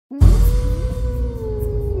A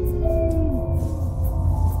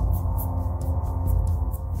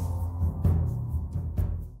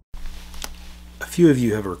few of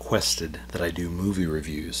you have requested that I do movie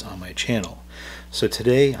reviews on my channel, so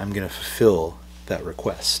today I'm going to fulfill that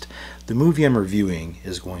request. The movie I'm reviewing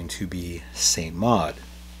is going to be Saint Maud.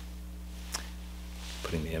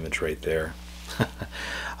 Putting the image right there.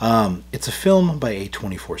 It's a film by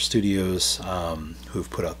A24 Studios, who've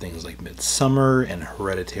put out things like Midsommar and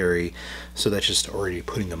Hereditary, so that's just already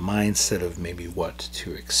putting the mindset of maybe what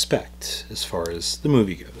to expect as far as the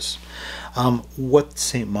movie goes. What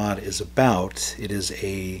Saint Maud is about, it is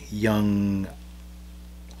a young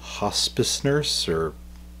hospice nurse or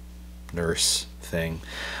nurse thing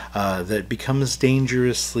that becomes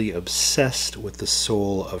dangerously obsessed with the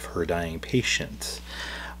soul of her dying patient.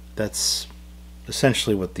 That's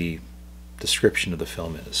essentially what the description of the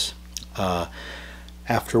film is.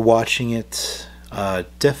 After watching it,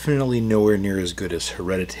 definitely nowhere near as good as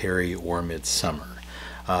Hereditary or Midsommar.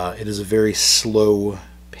 It is a very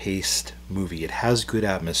slow-paced movie. It has good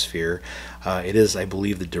atmosphere. It is, I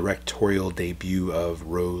believe, the directorial debut of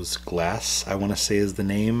Rose Glass, I want to say is the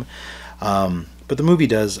name. But the movie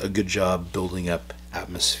does a good job building up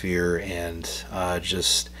atmosphere, and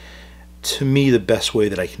just, to me, the best way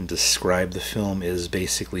that I can describe the film is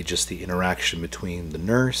basically just the interaction between the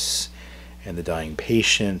nurse and the dying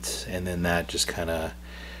patient, and then that just kind of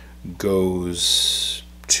goes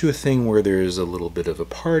to a thing where there's a little bit of a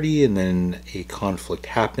party, and then a conflict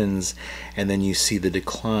happens, and then you see the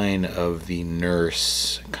decline of the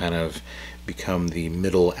nurse kind of become the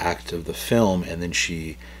middle act of the film, and then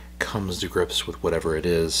she comes to grips with whatever it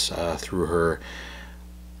is through her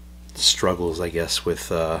struggles, I guess,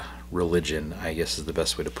 with religion, I guess is the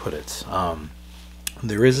best way to put it.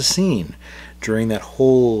 There is a scene during that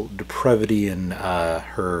whole depravity and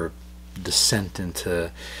her descent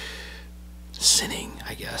into sinning,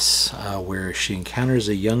 I guess, where she encounters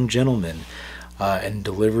a young gentleman and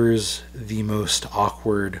delivers the most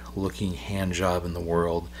awkward looking hand job in the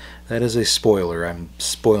world. That is a spoiler. I'm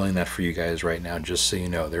spoiling that for you guys right now, just so you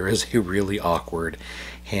know. There is a really awkward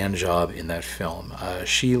hand job in that film.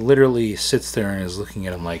 She literally sits there and is looking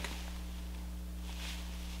at him like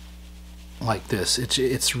this.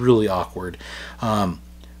 It's really awkward. I'm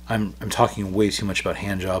talking way too much about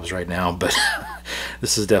hand jobs right now, but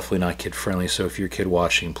this is definitely not kid friendly, so if you're a kid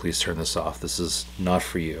watching, please turn this off. This is not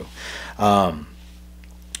for you.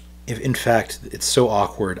 In fact, it's so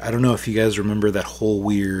awkward. I don't know if you guys remember that whole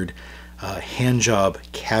weird hand job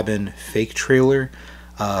cabin fake trailer.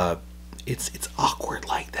 It's awkward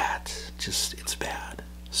like that. Just, it's bad.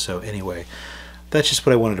 So anyway, that's just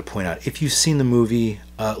what I wanted to point out. If you've seen the movie,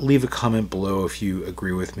 leave a comment below if you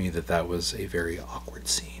agree with me that that was a very awkward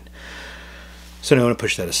scene. So now I'm going to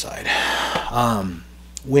push that aside.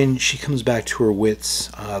 When she comes back to her wits,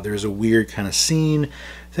 there's a weird kind of scene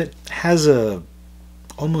that has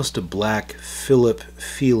almost a Black Phillip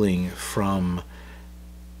feeling from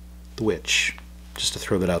The Witch, just to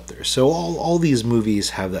throw that out there. So all these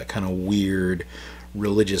movies have that kind of weird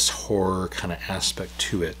religious horror kind of aspect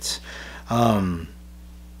to it. And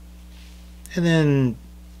then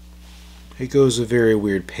it goes a very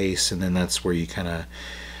weird pace, and then that's where you kind of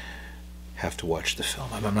have to watch the film.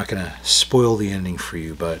 I'm not going to spoil the ending for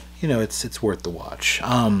you, but you know, it's worth the watch.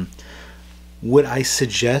 Would I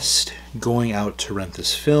suggest going out to rent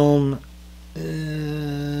this film? It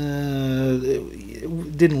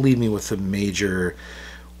didn't leave me with a major,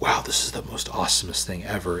 wow, this is the most awesomest thing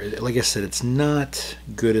ever. Like I said, it's not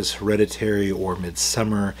good as Hereditary or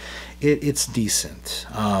Midsommar. It's decent.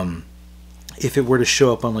 If it were to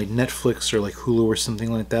show up on like Netflix or like Hulu or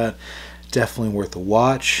something like that, definitely worth a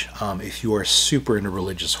watch. If you are super into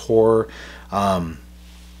religious horror,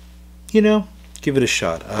 you know, give it a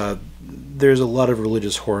shot. There's a lot of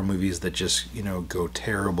religious horror movies that just, you know, go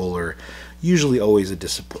terrible or usually always a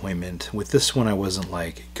disappointment. With this one, I wasn't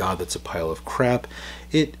like, God, that's a pile of crap.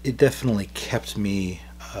 It definitely kept me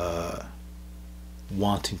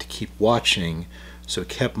wanting to keep watching, so it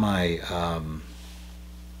kept my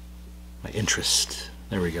my interest.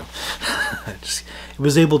 There we go. It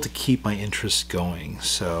was able to keep my interest going,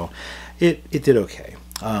 so it did okay.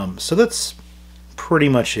 So that's pretty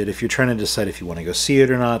much it. If you're trying to decide if you want to go see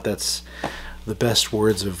it or not, that's the best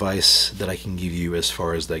words of advice that I can give you as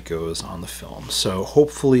far as that goes on the film. So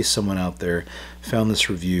hopefully someone out there found this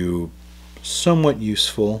review somewhat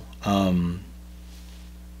useful.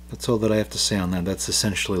 That's all that I have to say on that. That's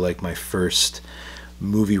essentially like my first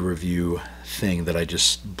movie review thing that I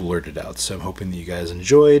just blurted out. So I'm hoping that you guys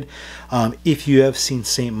enjoyed. If you have seen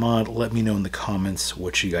Saint Maud, let me know in the comments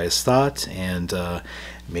what you guys thought, and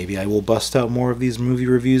maybe I will bust out more of these movie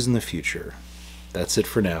reviews in the future. That's it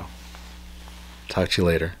for now. Talk to you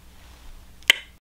later.